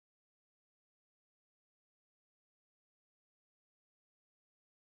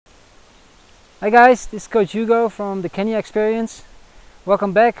Hi guys, this is Coach Hugo from the Kenya Experience.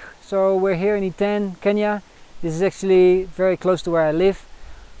 Welcome back. So we're here in E10, Kenya. This is actually very close to where I live.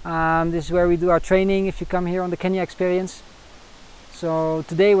 This is where we do our training if you come here on the Kenya Experience. So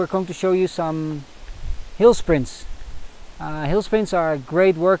today we're going to show you some hill sprints. Hill sprints are a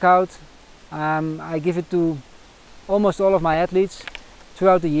great workout. I give it to almost all of my athletes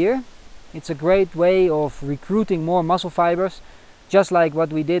throughout the year. It's a great way of recruiting more muscle fibers, just like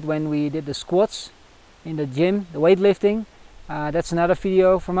what we did when we did the squats in the gym, the weightlifting. That's another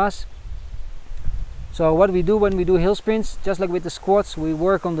video from us. So what we do when we do hill sprints, just like with the squats, we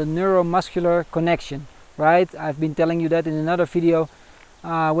work on the neuromuscular connection, right? I've been telling you that in another video.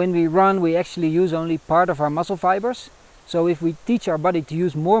 When we run, we actually use only part of our muscle fibers. So if we teach our body to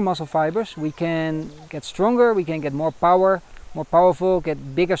use more muscle fibers, we can get stronger, we can get more power, more powerful,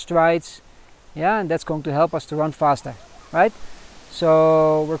 get bigger strides, yeah, and that's going to help us to run faster, right?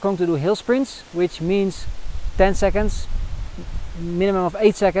 So we're going to do hill sprints, which means 10 seconds, minimum of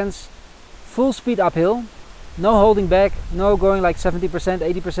 8 seconds, full speed uphill, no holding back, no going like 70%, 80%,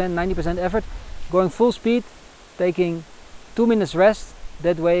 90% effort, going full speed, taking 2 minutes rest.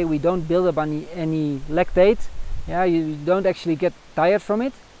 That way we don't build up any lactate, yeah, you don't actually get tired from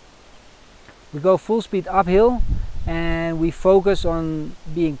it. We go full speed uphill and we focus on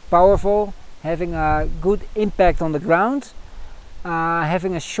being powerful, having a good impact on the ground,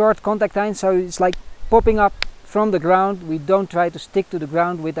 having a short contact time, so it's like popping up from the ground. We don't try to stick to the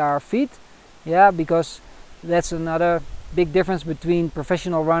ground with our feet, yeah, because that's another big difference between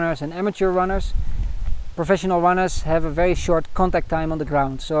professional runners and amateur runners. Professional runners have a very short contact time on the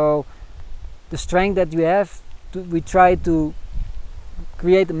ground, so the strength that you have, we try to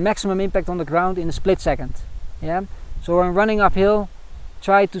create the maximum impact on the ground in a split second, yeah. So when running uphill,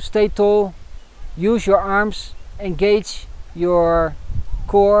 try to stay tall, use your arms, engage your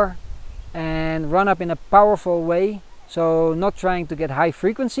core and run up in a powerful way. So not trying to get high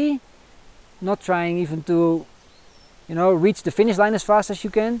frequency, not trying even to, you know, reach the finish line as fast as you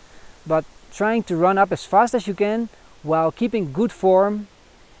can, but trying to run up as fast as you can while keeping good form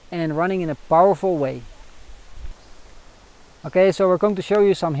and running in a powerful way. Okay, so we're going to show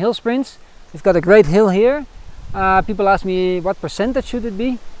you some hill sprints. We've got a great hill here. People ask me what percentage should it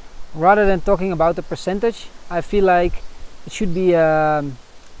be. Rather than talking about the percentage, I feel like it should be a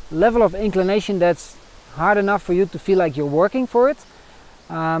level of inclination that's hard enough for you to feel like you're working for it,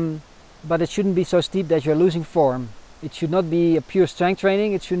 but it shouldn't be so steep that you're losing form. It should not be a pure strength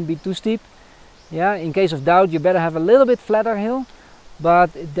training. It shouldn't be too steep. Yeah, in case of doubt, you better have a little bit flatter hill,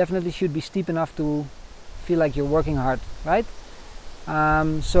 but it definitely should be steep enough to feel like you're working hard, right?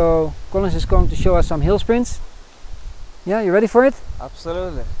 So Collins is going to show us some hill sprints. Yeah, you ready for it?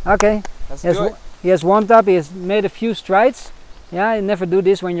 Absolutely. Okay. Let's do it. He has warmed up, he has made a few strides. Yeah, you never do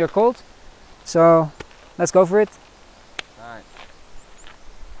this when you're cold. So let's go for it. Alright.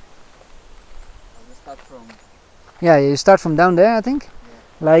 I'll just start from... Yeah, you start from down there, I think.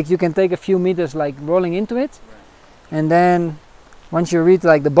 Yeah. Like you can take a few meters like rolling into it. Right. And then once you reach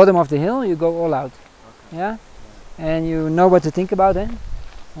like the bottom of the hill, you go all out. Okay. Yeah? And you know what to think about then.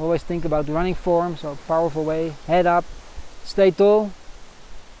 Always think about running form, so powerful way, head up, stay tall,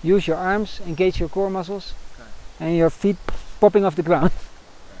 use your arms, engage your core muscles, Okay. and your feet popping off the ground.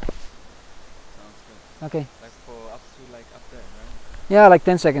 Okay. Sounds good. Okay. Like for up to like up there, right? Yeah, like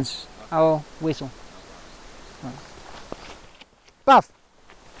 10 seconds. Okay. I'll whistle. No problem. Puff!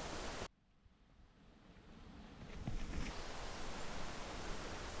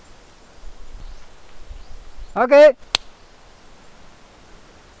 Okay.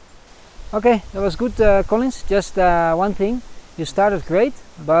 Okay, that was good, Collins. Just one thing, you started great,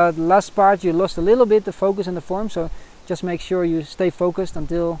 but last part you lost a little bit the focus and the form, so just make sure you stay focused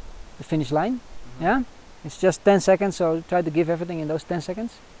until the finish line. Yeah, it's just 10 seconds, so try to give everything in those 10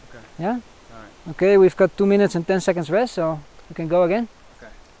 seconds. Okay. Yeah. Alright. Okay, we've got 2 minutes and 10 seconds rest, so you can go again.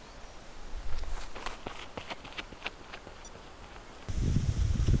 Okay.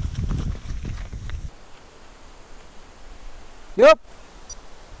 Yup.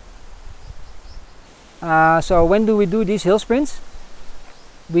 So when do we do these hill sprints?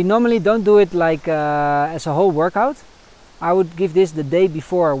 We normally don't do it like as a whole workout. I would give this the day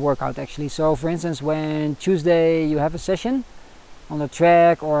before a workout actually. So for instance, when Tuesday you have a session on the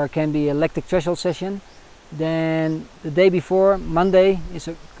track, or it can be a lactic threshold session, then the day before, Monday, is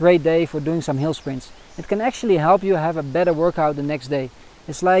a great day for doing some hill sprints. It can actually help you have a better workout the next day.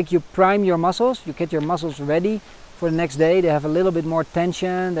 It's like you prime your muscles, you get your muscles ready for the next day. They have a little bit more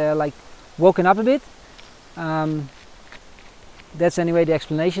tension, they're like woken up a bit. That's anyway the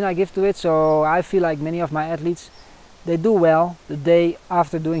explanation I give to it. So I feel like many of my athletes they do well the day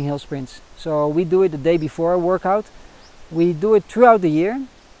after doing hill sprints. So we do it the day before a workout. We do it throughout the year.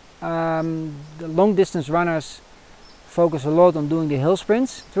 The long distance runners focus a lot on doing the hill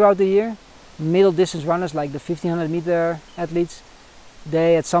sprints throughout the year. Middle distance runners, like the 1500 meter athletes,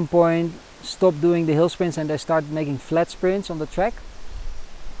 they at some point stop doing the hill sprints and they start making flat sprints on the track.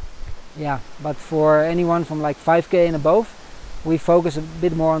 Yeah, but for anyone from like 5k and above, we focus a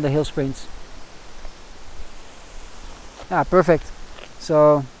bit more on the hill sprints. Yeah, perfect.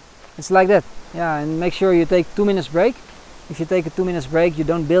 So it's like that. Yeah, and make sure you take 2 minutes break. If you take a 2 minutes break, you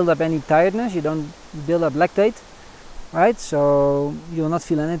don't build up any tiredness, you don't build up lactate, right? So you will not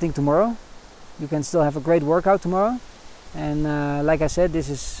feel anything tomorrow. You can still have a great workout tomorrow. And like I said, this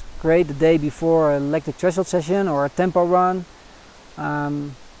is great the day before a lactic threshold session or a tempo run.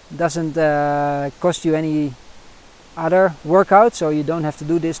 Doesn't cost you any other workout, so you don't have to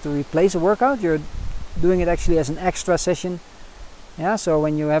do this to replace a workout. You're doing it actually as an extra session. Yeah, so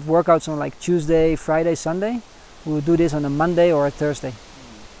when you have workouts on like Tuesday, Friday, Sunday, we will do this on a Monday or a Thursday.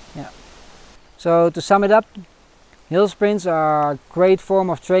 Yeah. So to sum it up, hill sprints are a great form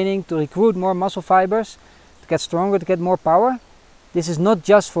of training to recruit more muscle fibers, to get stronger, to get more power. This is not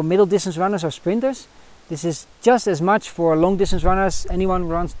just for middle distance runners or sprinters. This is just as much for long distance runners. Anyone who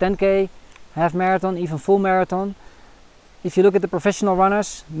runs 10k, half marathon, even full marathon. If you look at the professional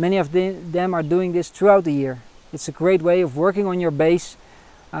runners, many of them are doing this throughout the year. It's a great way of working on your base,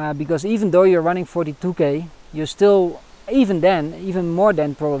 because even though you're running 42k, you're still, even more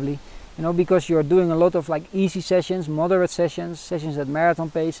than probably, because you're doing a lot of like easy sessions, moderate sessions, sessions at marathon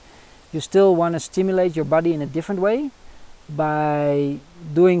pace. You still want to stimulate your body in a different way by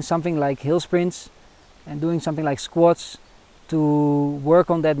doing something like hill sprints and doing something like squats to work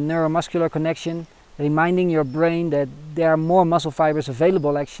on that neuromuscular connection, reminding your brain that there are more muscle fibers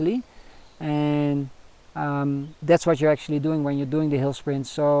available actually, and that's what you're actually doing when you're doing the hill sprints.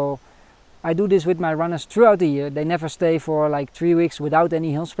 So I do this with my runners throughout the year. They never stay for like 3 weeks without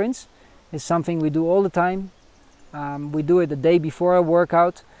any hill sprints. It's something we do all the time. We do it the day before a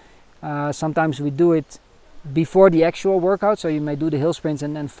workout. Sometimes we do it before the actual workout, so you may do the hill sprints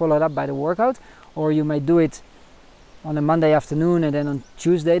and then follow it up by the workout, or you may do it on a Monday afternoon and then on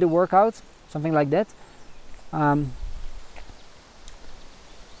Tuesday the workout, something like that.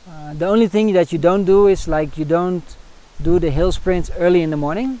 The only thing that you don't do is like you don't do the hill sprints early in the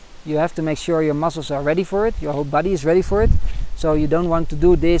morning. You have to make sure your muscles are ready for it, your whole body is ready for it. So you don't want to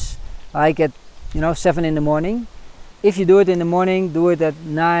do this like at 7 in the morning. If you do it in the morning, do it at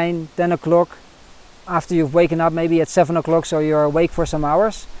 9, 10 o'clock after you've waken up, maybe at 7 o'clock, so you're awake for some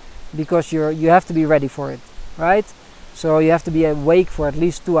hours, because you have to be ready for it, right? So you have to be awake for at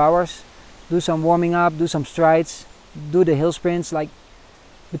least 2 hours. Do some warming up, do some strides, do the hill sprints like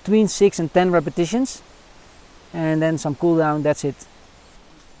between 6 and 10 repetitions, and then some cool down. That's it.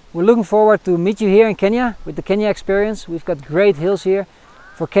 We're looking forward to meet you here in Kenya with the Kenya experience. We've got great hills here.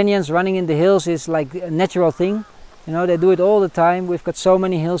 For Kenyans, running in the hills is like a natural thing. They do it all the time. We've got so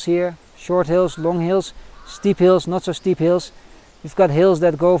many hills here, short hills, long hills, steep hills, not so steep hills. We've got hills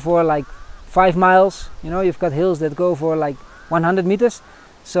that go for like 5 miles. You've got hills that go for like 100 meters.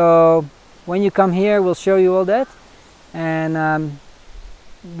 So when you come here, we'll show you all that. And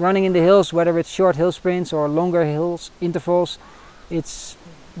running in the hills, whether it's short hill sprints or longer hills intervals, it's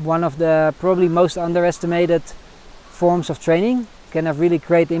one of the probably most underestimated forms of training. Can have really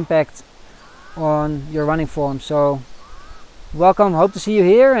great impact on your running form. So welcome, hope to see you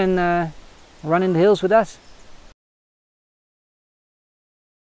here and run in the hills with us.